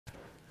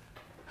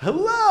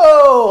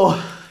Hello!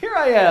 Here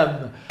I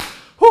am.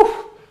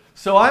 Whew.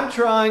 So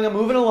I'm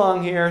moving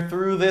along here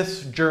through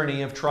this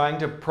journey of trying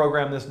to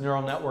program this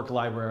neural network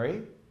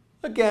library.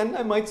 Again,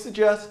 I might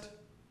suggest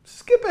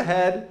skip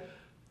ahead,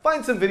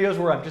 find some videos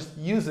where I'm just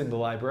using the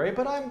library,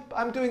 but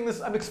I'm doing this,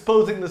 I'm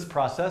exposing this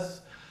process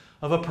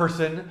of a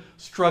person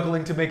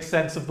struggling to make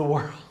sense of the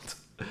world.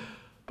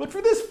 But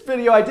for this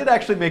video, I did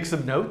actually make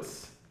some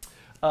notes.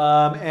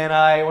 And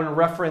I want to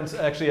reference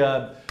actually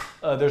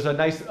there's a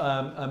nice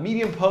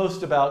Medium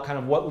post about kind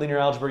of what linear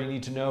algebra you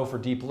need to know for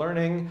deep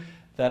learning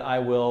that I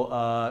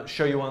will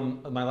show you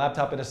on my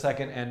laptop in a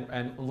second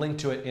and link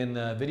to it in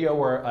the video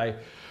where I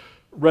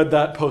read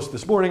that post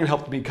this morning and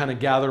helped me kind of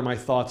gather my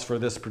thoughts for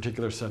this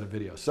particular set of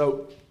videos.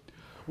 So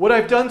what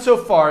I've done so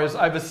far is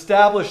I've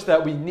established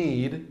that we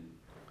need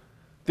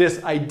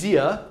this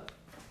idea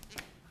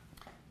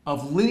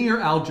of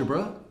linear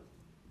algebra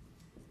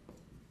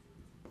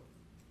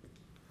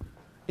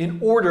in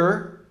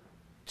order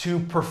to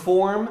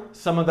perform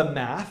some of the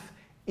math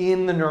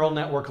in the neural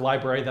network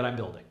library that I'm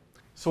building.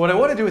 So what I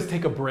want to do is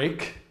take a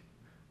break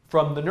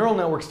from the neural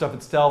network stuff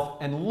itself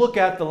and look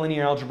at the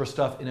linear algebra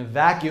stuff in a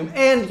vacuum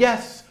and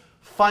yes,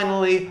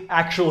 finally,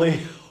 actually,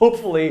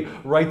 hopefully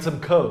write some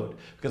code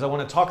because I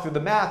want to talk through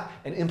the math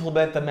and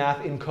implement the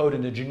math in code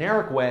in a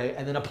generic way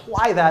and then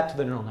apply that to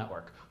the neural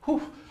network.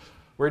 Whew.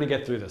 We're going to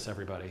get through this,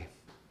 everybody.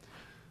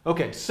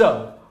 Okay,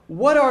 so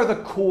what are the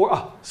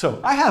core...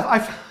 so I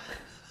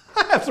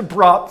have some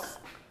props.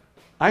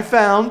 I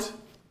found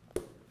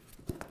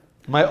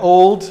my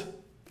old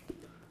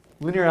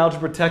linear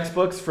algebra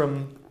textbooks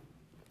from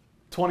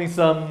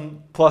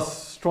 20-some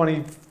plus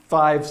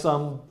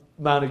 25-some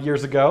amount of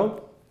years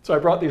ago. So I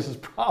brought these as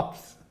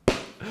props.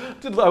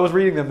 I was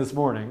reading them this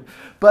morning.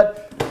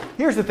 But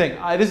here's the thing.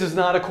 This is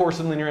not a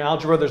course in linear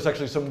algebra. There's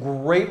actually some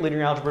great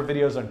linear algebra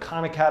videos on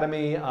Khan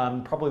Academy.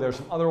 Probably there's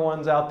some other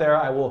ones out there.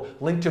 I will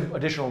link to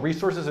additional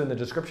resources in the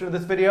description of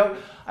this video.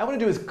 I want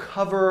to do is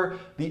cover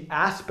the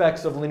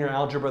aspects of linear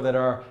algebra that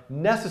are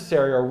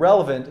necessary or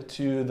relevant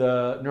to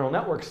the neural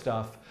network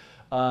stuff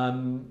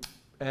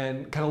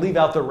and kind of leave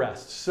out the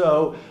rest.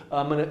 So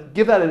I'm going to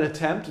give that an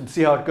attempt and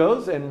see how it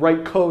goes and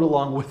write code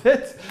along with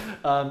it.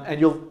 And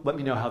you'll let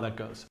me know how that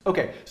goes.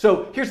 Okay,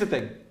 so here's the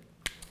thing.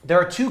 There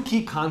are two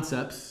key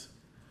concepts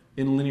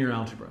in linear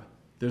algebra.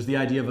 There's the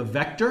idea of a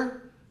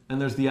vector,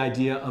 and there's the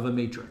idea of a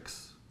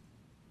matrix.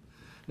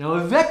 Now,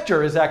 a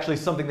vector is actually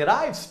something that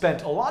I've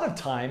spent a lot of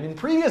time in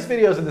previous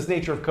videos in this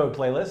Nature of Code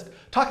playlist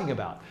talking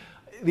about.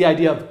 The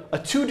idea of a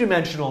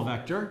two-dimensional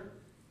vector,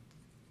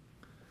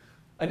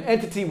 an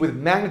entity with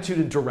magnitude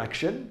and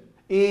direction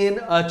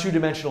in a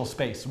two-dimensional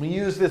space. We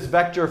use this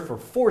vector for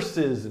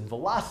forces and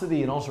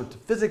velocity and all sorts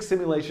of physics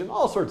simulation,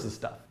 all sorts of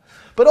stuff.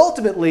 But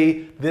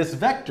ultimately, this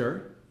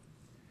vector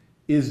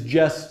is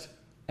just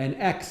an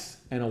x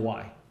and a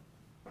y.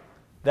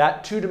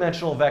 That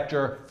two-dimensional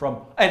vector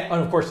from, and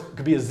of course, it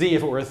could be a z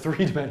if it were a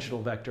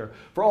three-dimensional vector,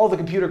 for all the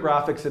computer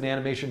graphics and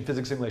animation,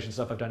 physics simulation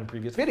stuff I've done in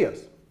previous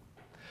videos.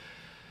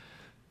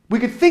 We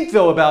could think,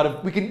 though, about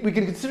it, we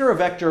can consider a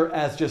vector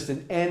as just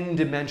an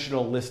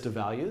n-dimensional list of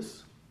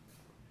values.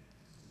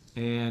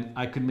 And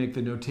I could make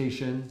the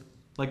notation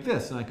like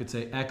this, and I could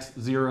say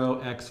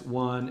x0,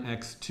 x1,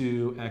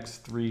 x2,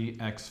 x3,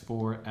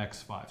 x4,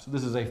 x5. So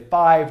this is a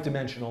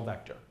five-dimensional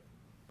vector.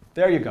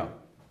 There you go.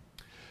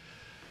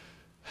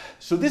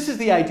 So this is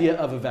the idea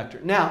of a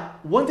vector. Now,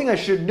 one thing I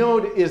should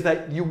note is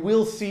that you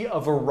will see a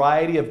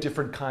variety of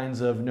different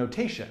kinds of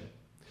notation.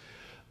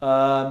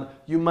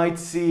 You might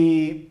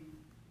see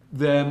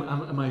them,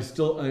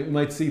 you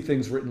might see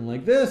things written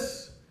like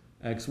this,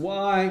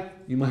 xy.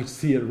 You might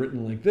see it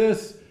written like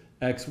this,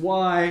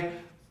 xy.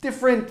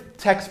 Different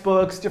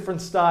textbooks,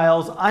 different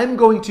styles. I'm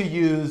going to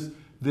use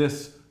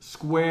this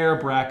square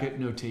bracket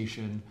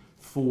notation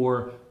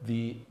for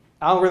the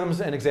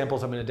algorithms and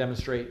examples I'm going to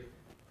demonstrate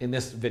in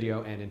this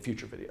video and in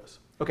future videos.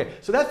 Okay,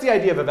 so that's the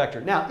idea of a vector.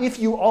 Now, if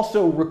you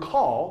also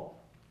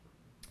recall,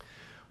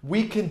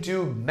 we can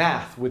do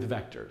math with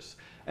vectors.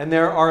 And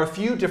there are a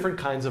few different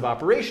kinds of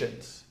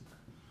operations.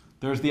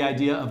 There's the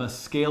idea of a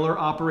scalar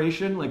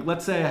operation. Like,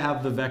 let's say I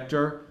have the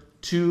vector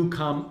 2,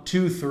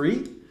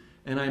 3.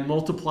 And I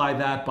multiply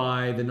that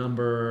by the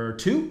number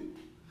 2.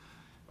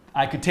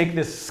 I could take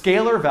this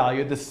scalar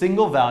value, this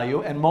single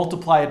value, and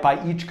multiply it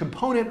by each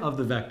component of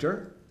the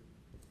vector.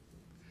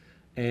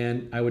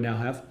 And I would now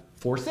have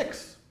 4,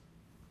 6.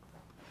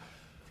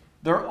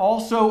 There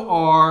also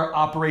are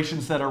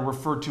operations that are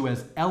referred to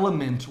as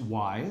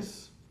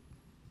element-wise.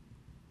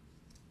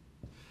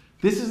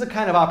 This is the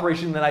kind of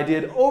operation that I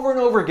did over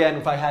and over again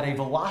if I had a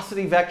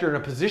velocity vector and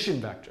a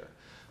position vector.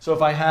 So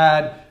if I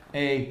had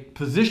a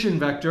position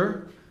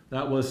vector,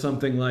 that was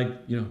something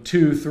like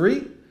 2,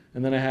 3.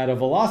 And then I had a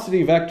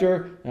velocity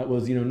vector that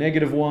was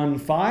 -1,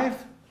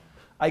 5.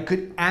 I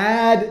could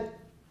add,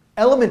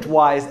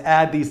 element-wise,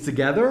 add these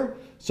together.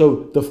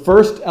 So the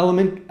first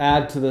element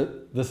add to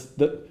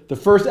the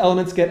first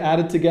elements get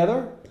added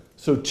together.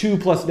 So 2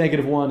 plus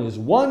 -1 is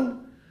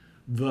 1.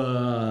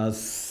 The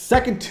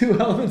second two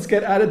elements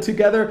get added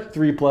together.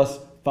 3 plus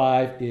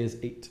 5 is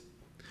 8.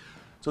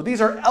 So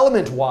these are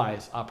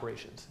element-wise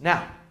operations.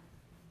 Now,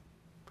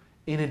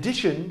 in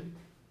addition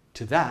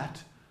to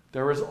that,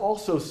 there is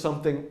also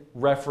something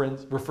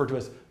referred to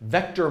as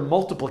vector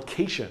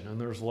multiplication. And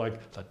there's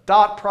like the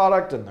dot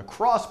product and the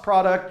cross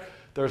product.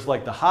 There's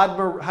like the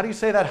Hadmaru, how do you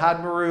say that?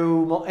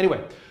 Hadmaru,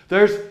 anyway,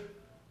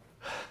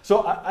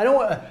 so I don't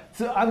want,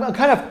 so I'm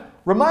kind of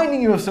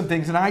reminding you of some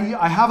things, and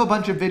I have a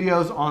bunch of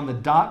videos on the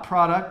dot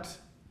product.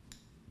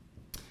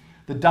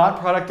 The dot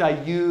product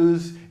I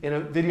use in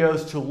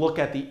videos to look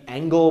at the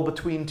angle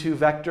between two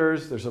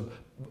vectors. There's a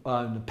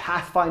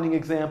pathfinding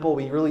example.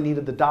 We really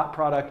needed the dot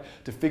product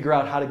to figure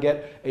out how to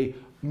get a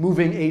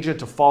moving agent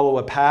to follow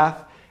a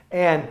path.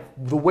 And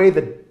the way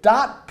the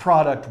dot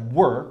product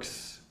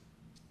works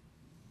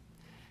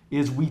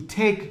is we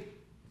take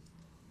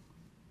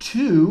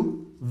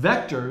two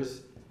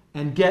vectors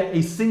and get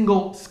a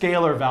single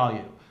scalar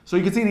value. So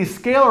you can see these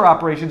scalar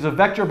operations, a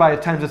vector by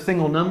times a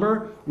single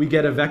number, we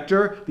get a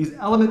vector. These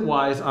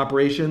element-wise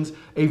operations,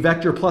 a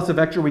vector plus a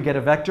vector, we get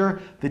a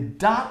vector. The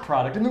dot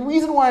product, and the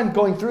reason why I'm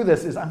going through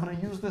this is I'm going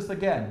to use this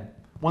again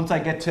once I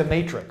get to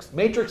matrix.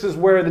 Matrix is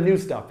where the new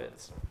stuff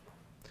is.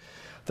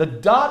 The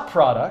dot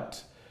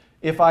product,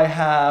 if I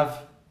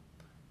have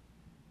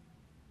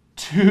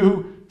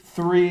 2,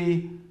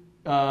 3,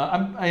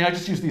 I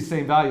just use these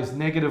same values,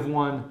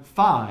 -1,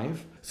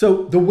 5.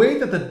 So the way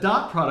that the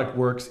dot product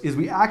works is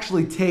we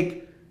actually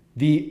take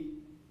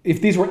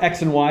if these were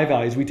x and y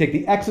values, we take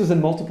the x's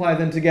and multiply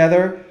them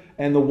together,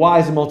 and the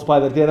y's and multiply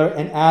them together,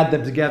 and add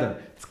them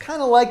together. It's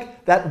kind of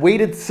like that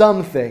weighted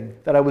sum thing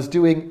that I was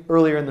doing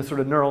earlier in the sort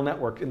of neural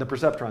network, in the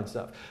perceptron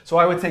stuff. So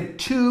I would take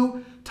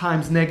 2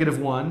 times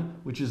 -1,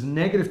 which is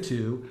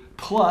 -2,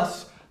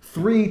 plus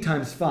 3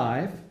 times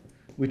 5,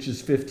 which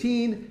is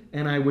 15,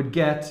 and I would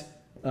get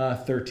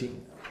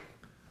 13.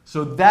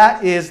 So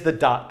that is the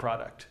dot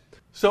product.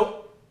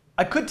 So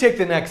I could take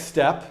the next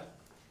step,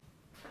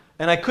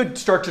 and I could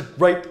start to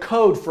write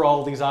code for all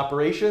of these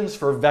operations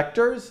for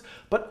vectors,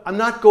 but I'm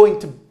not going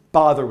to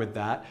bother with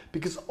that,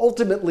 because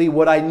ultimately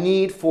what I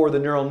need for the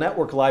neural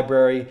network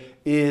library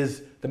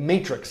is the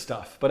matrix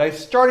stuff. But I'm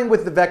starting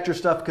with the vector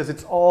stuff because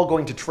it's all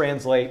going to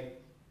translate.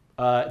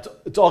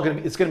 It's going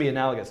to be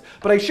analogous.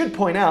 But I should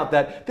point out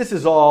that this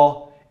is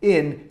all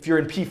if you're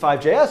in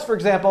P5.js, for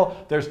example,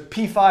 there's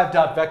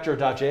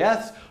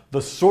p5.vector.js.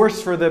 The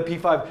source for the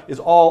P5 is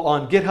all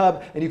on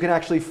GitHub, and you can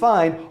actually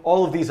find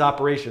all of these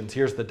operations.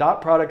 Here's the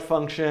dot product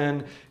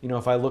function.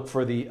 If I look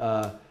for the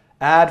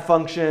add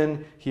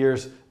function,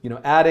 here's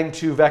adding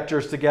two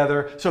vectors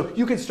together. So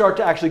you can start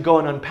to actually go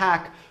and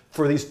unpack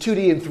for these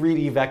 2D and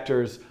 3D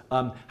vectors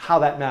how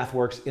that math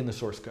works in the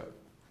source code.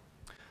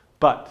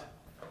 But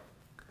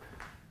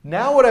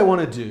now what I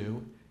want to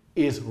do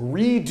is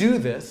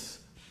redo this,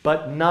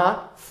 but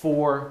not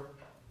for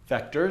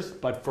vectors,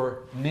 but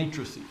for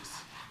matrices.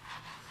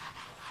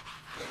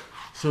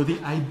 So the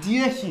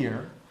idea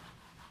here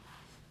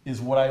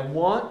is what I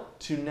want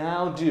to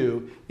now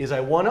do is I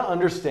want to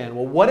understand,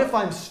 well, what if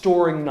I'm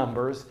storing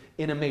numbers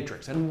in a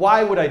matrix? And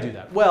why would I do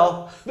that?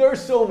 Well, there are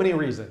so many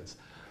reasons.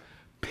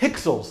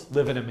 Pixels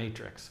live in a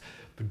matrix.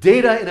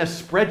 Data in a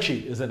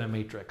spreadsheet is in a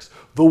matrix.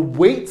 The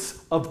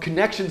weights of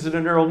connections in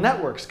a neural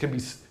network can be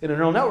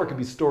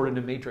stored in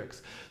a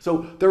matrix.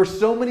 So there are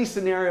so many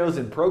scenarios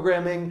in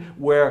programming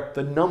where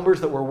the numbers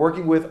that we're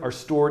working with are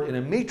stored in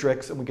a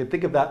matrix, and we can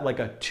think of that like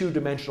a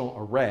two-dimensional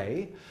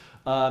array,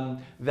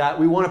 that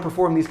we want to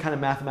perform these kind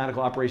of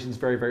mathematical operations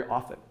very, very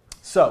often.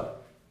 So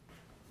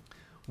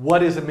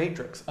what is a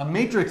matrix? A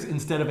matrix,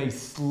 instead of a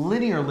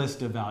linear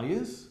list of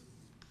values,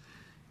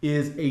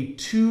 is a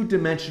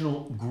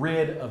two-dimensional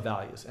grid of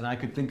values. And I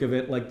could think of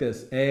it like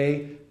this: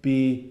 A,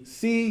 B,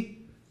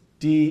 C,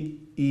 D,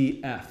 E,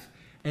 F.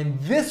 And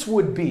this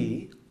would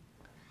be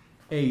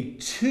a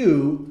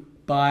 2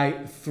 by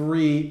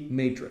 3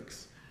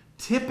 matrix.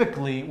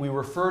 Typically, we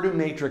refer to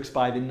matrix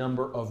by the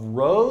number of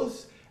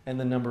rows and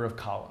the number of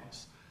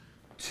columns.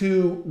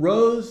 2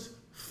 rows,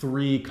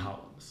 3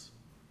 columns.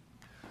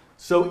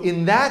 So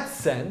in that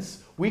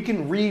sense, we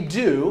can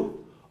redo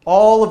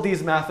all of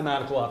these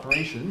mathematical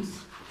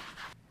operations.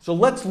 So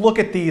let's look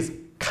at these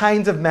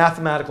kinds of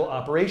mathematical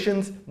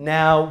operations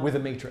now with a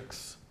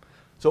matrix.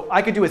 So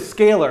I could do a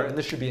scalar, and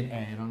this should be an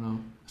A, I don't know.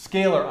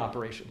 Scalar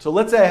operation. So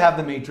let's say I have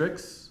the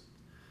matrix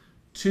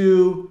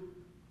 2,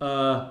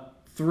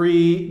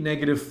 3,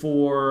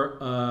 -4,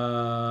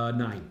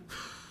 9.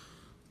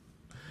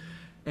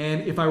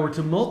 And if I were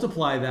to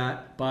multiply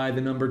that by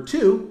the number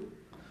 2,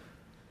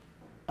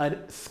 a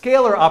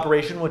scalar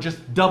operation will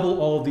just double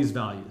all of these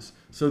values.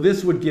 So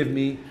this would give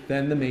me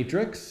then the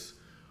matrix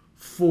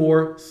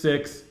 4,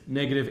 6,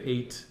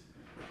 -8,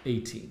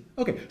 18.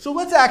 Okay, so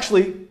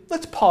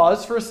let's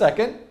pause for a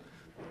second.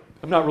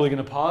 I'm not really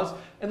going to pause.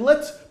 And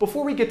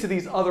before we get to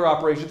these other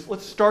operations,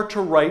 let's start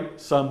to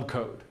write some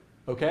code.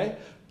 Okay?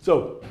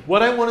 So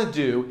what I want to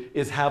do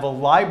is have a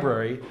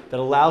library that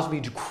allows me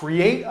to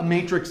create a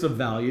matrix of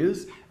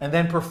values and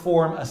then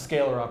perform a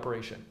scalar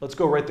operation. Let's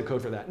go write the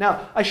code for that.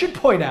 Now, I should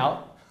point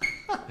out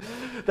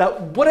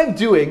that what I'm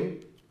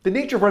doing, the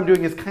nature of what I'm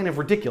doing is kind of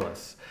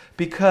ridiculous,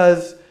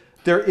 because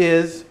there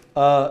is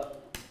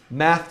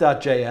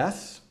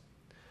math.js.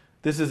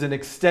 This is an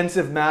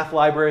extensive math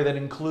library that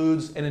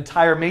includes an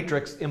entire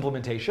matrix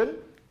implementation.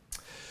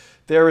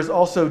 There is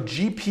also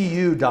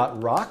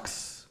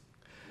gpu.rocks,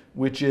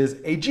 which is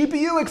a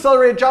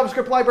GPU-accelerated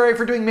JavaScript library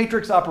for doing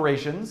matrix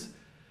operations.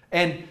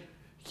 And,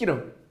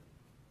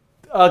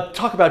 I'll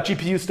talk about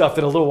GPU stuff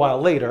in a little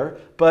while later.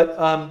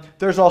 But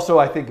there's also,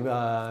 I think,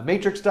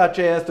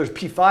 matrix.js. There's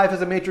P5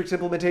 as a matrix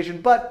implementation.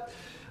 But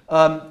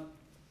I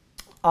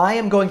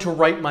am going to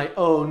write my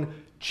own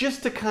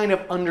just to kind of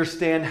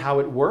understand how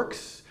it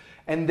works.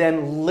 And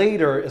then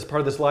later, as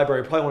part of this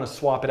library, I probably want to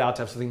swap it out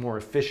to have something more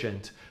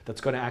efficient that's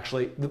going to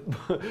actually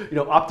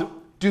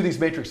do these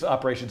matrix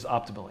operations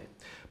optimally.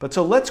 But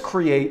so let's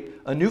create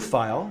a new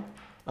file.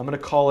 I'm going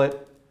to call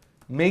it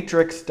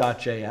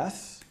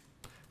matrix.js.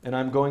 And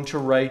I'm going to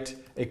write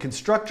a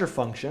constructor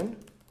function.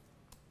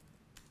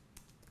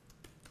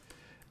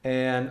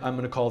 And I'm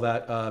going to call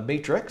that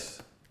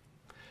matrix.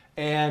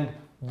 And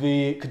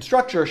the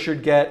constructor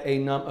should get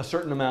a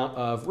certain amount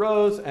of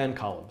rows and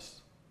columns.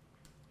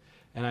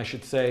 And I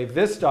should say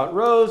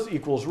this.rows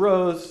equals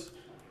rows.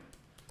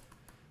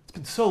 It's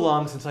been so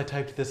long since I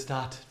typed this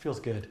dot. It feels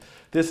good.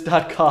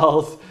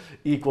 This.cols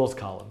equals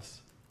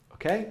columns.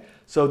 Okay?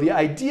 So the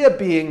idea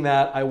being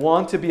that I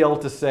want to be able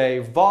to say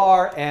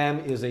var m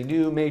is a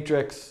new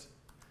matrix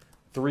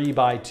 3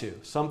 by 2.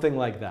 Something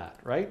like that,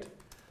 right?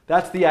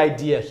 That's the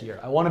idea here.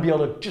 I want to be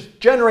able to just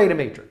generate a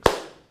matrix.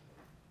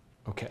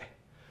 Okay.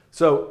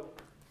 So,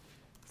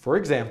 for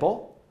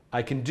example,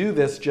 I can do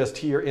this just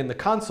here in the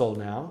console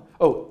now.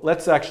 Oh,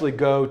 let's actually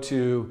go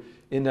to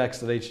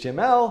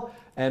index.html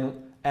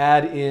and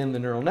add in the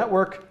neural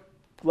network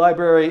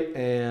library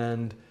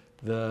and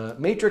the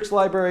matrix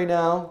library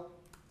now.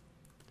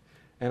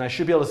 And I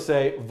should be able to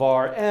say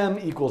var m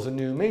equals a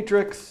new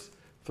matrix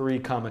 3,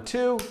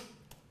 2.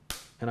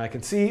 And I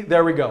can see,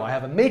 there we go. I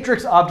have a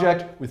matrix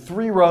object with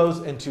 3 rows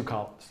and 2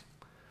 columns.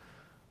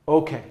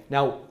 OK,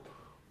 now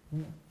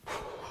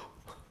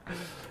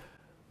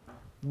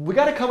we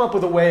got to come up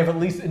with a way of at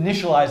least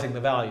initializing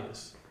the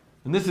values.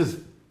 And this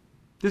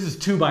is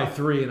 2 by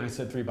 3, and I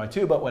said 3 by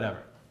 2, but whatever.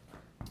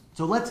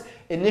 So let's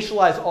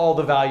initialize all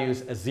the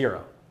values as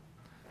 0.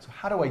 So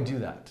how do I do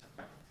that?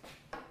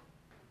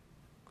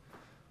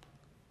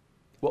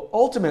 Well,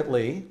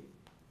 ultimately,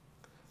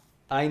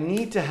 I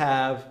need to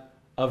have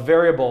a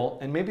variable,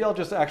 and maybe I'll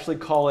just actually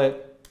call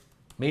it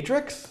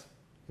matrix.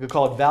 You could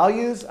call it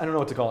values. I don't know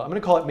what to call it. I'm going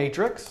to call it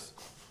matrix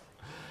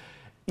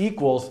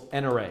equals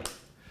an array.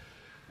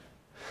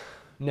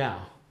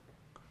 Now,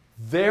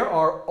 there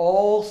are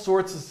all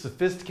sorts of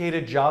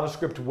sophisticated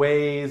JavaScript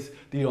ways.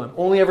 I'm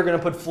only ever going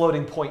to put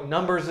floating point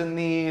numbers in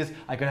these.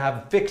 I could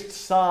have fixed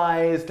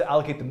size to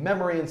allocate the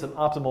memory in some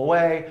optimal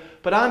way.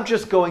 But I'm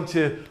just going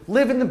to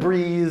live in the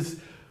breeze,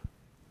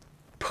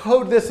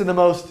 code this in the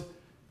most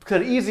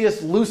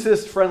easiest,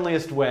 loosest,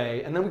 friendliest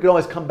way. And then we can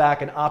always come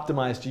back and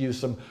optimize to use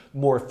some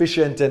more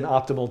efficient and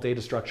optimal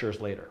data structures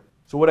later.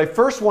 So what I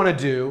first want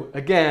to do,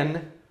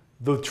 again,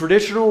 the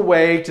traditional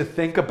way to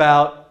think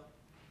about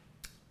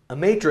a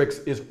matrix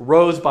is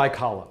rows by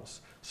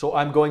columns. So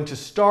I'm going to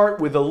start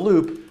with a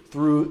loop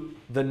through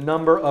the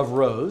number of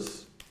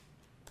rows.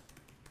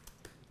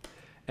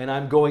 And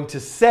I'm going to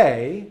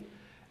say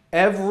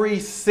every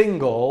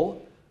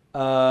single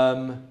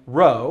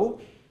row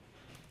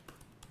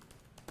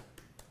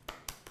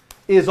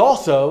is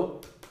also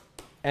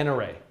an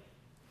array.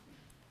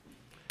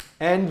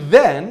 And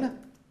then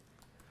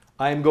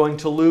I'm going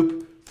to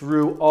loop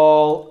through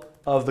all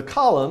of the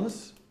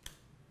columns.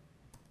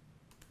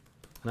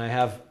 And I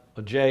have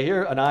a J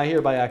here, an I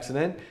here by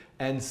accident,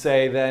 and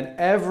say then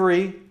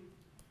every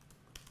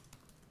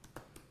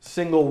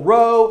single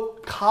row,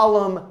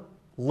 column,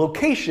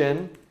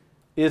 location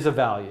is a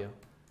value.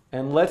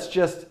 And let's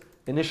just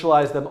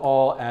initialize them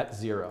all at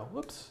 0.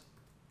 Whoops.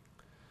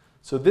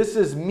 So this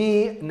is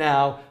me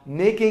now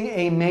making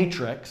a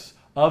matrix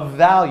of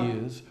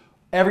values,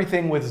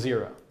 everything with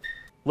 0.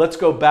 Let's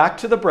go back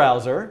to the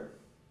browser,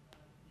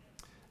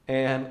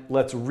 and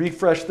let's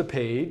refresh the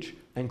page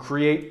and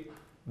create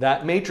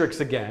that matrix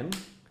again.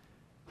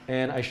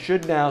 And I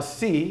should now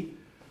see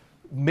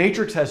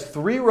matrix has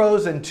 3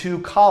 rows and 2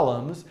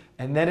 columns,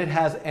 and then it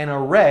has an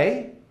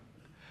array.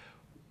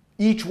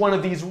 Each one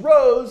of these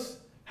rows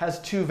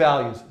has 2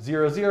 values,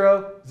 0,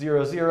 0,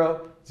 0,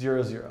 0,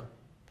 0, 0.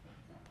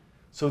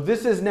 So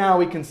this is now,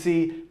 we can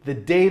see the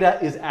data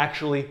is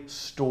actually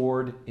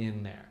stored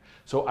in there.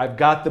 So I've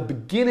got the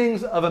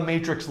beginnings of a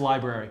matrix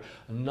library.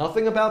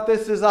 Nothing about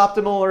this is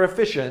optimal or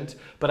efficient,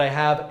 but I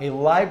have a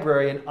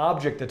library, an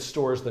object that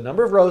stores the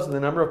number of rows and the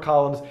number of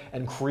columns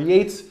and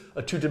creates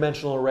a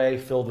 2-dimensional array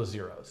filled with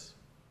zeros.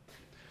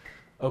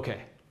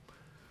 Okay,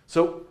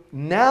 so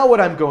now what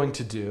I'm going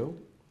to do,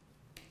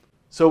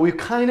 so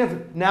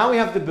now we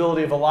have the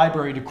ability of a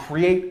library to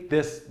create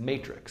this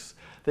matrix.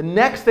 The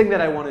next thing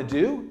that I want to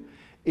do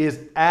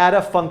is add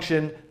a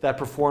function that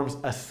performs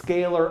a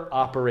scalar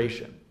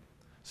operation.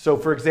 So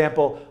for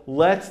example,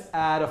 let's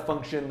add a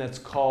function that's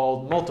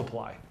called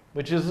multiply,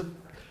 which is,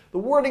 the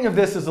wording of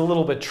this is a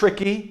little bit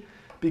tricky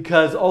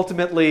because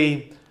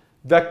ultimately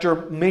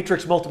vector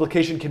matrix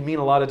multiplication can mean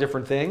a lot of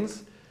different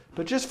things.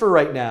 But just for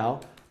right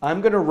now,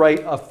 I'm going to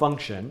write a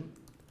function,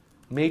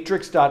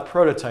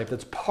 matrix.prototype,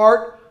 that's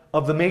part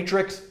of the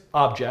matrix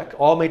object,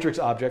 all matrix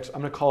objects.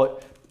 I'm going to call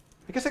it,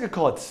 I guess I could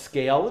call it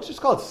scale. Let's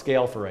just call it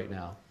scale for right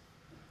now.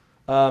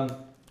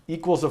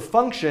 Equals a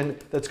function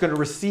that's going to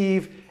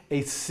receive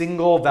a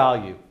single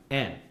value,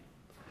 n.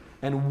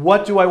 And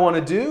what do I want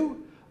to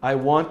do?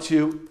 I'm going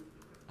to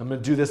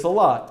do this a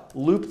lot,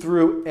 loop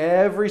through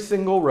every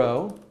single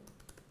row,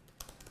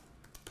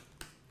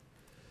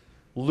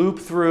 loop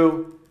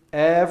through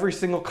every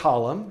single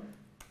column,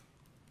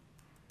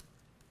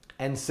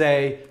 and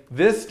say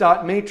this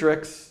dot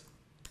matrix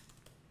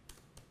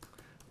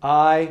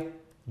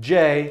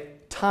ij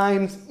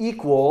times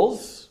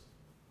equals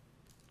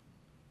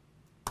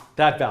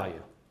that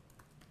value.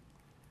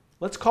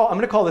 I'm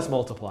going to call this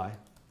multiply.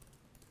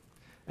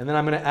 And then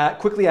I'm going to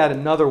quickly add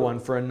another one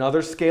for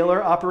another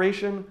scalar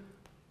operation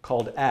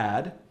called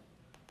add.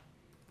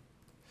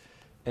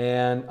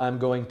 And I'm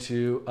going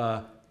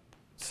to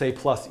say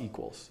plus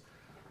equals.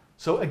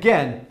 So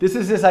again, this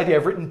is this idea.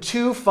 I've written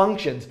two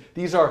functions.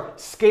 These are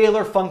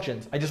scalar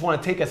functions. I just want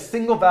to take a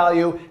single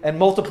value and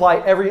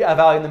multiply every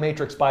value in the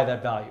matrix by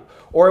that value.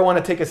 Or I want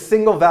to take a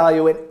single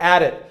value and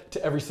add it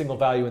to every single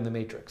value in the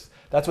matrix.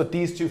 That's what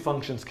these two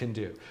functions can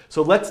do.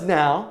 So let's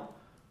now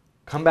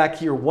come back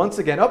here once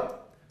again. Oh,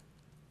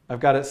 I've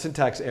got a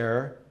syntax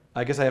error.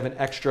 I guess I have an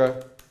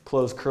extra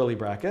close curly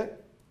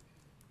bracket.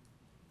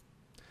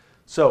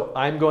 So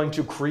I'm going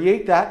to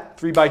create that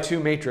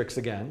 3x2 matrix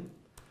again.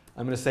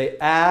 I'm going to say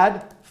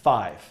add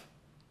 5.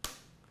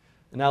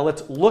 And now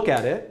let's look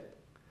at it.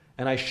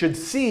 And I should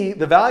see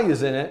the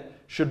values in it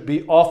should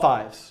be all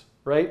 5s,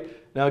 right?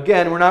 Now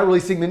again, we're not really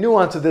seeing the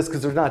nuance of this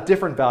because they're not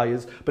different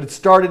values, but it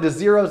started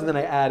as 0s and then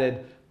I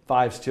added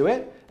 5s to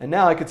it. And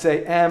now I could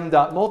say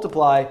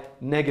m.multiply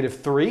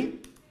 -3.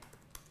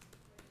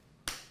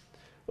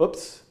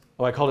 Oops.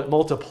 Oh, I called it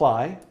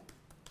multiply.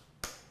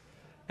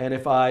 And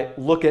if I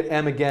look at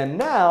m again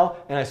now,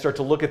 and I start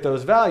to look at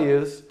those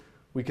values,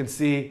 we can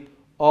see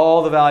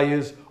all the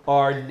values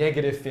are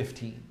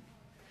 -15.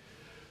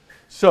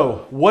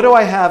 So what do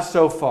I have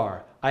so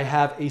far? I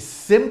have a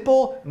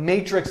simple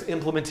matrix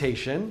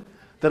implementation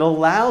that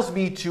allows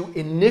me to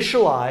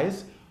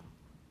initialize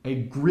a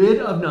grid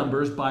of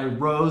numbers by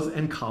rows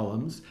and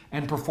columns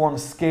and perform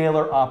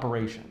scalar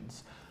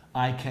operations.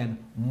 I can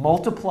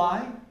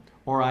multiply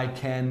or I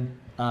can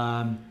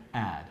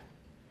add.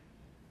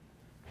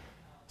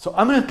 So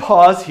I'm going to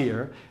pause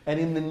here, and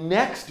in the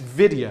next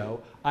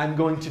video, I'm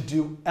going to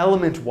do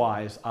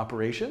element-wise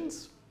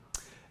operations.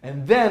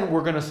 And then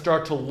we're going to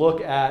start to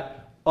look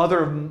at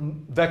other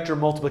vector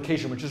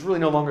multiplication, which is really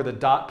no longer the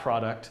dot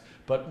product,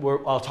 but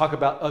I'll talk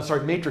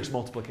about, matrix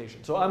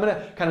multiplication. So I'm going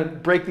to kind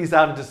of break these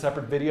out into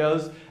separate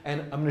videos,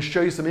 and I'm going to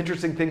show you some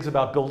interesting things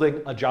about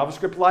building a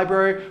JavaScript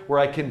library where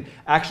I can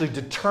actually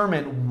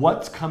determine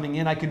what's coming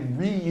in. I can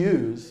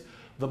reuse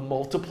the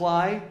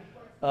multiply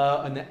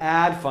and the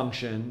add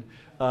function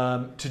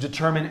to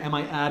determine, am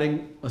I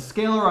adding a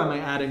scalar or am I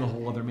adding a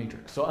whole other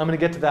matrix? So I'm going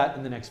to get to that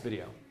in the next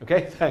video.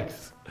 Okay,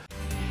 thanks.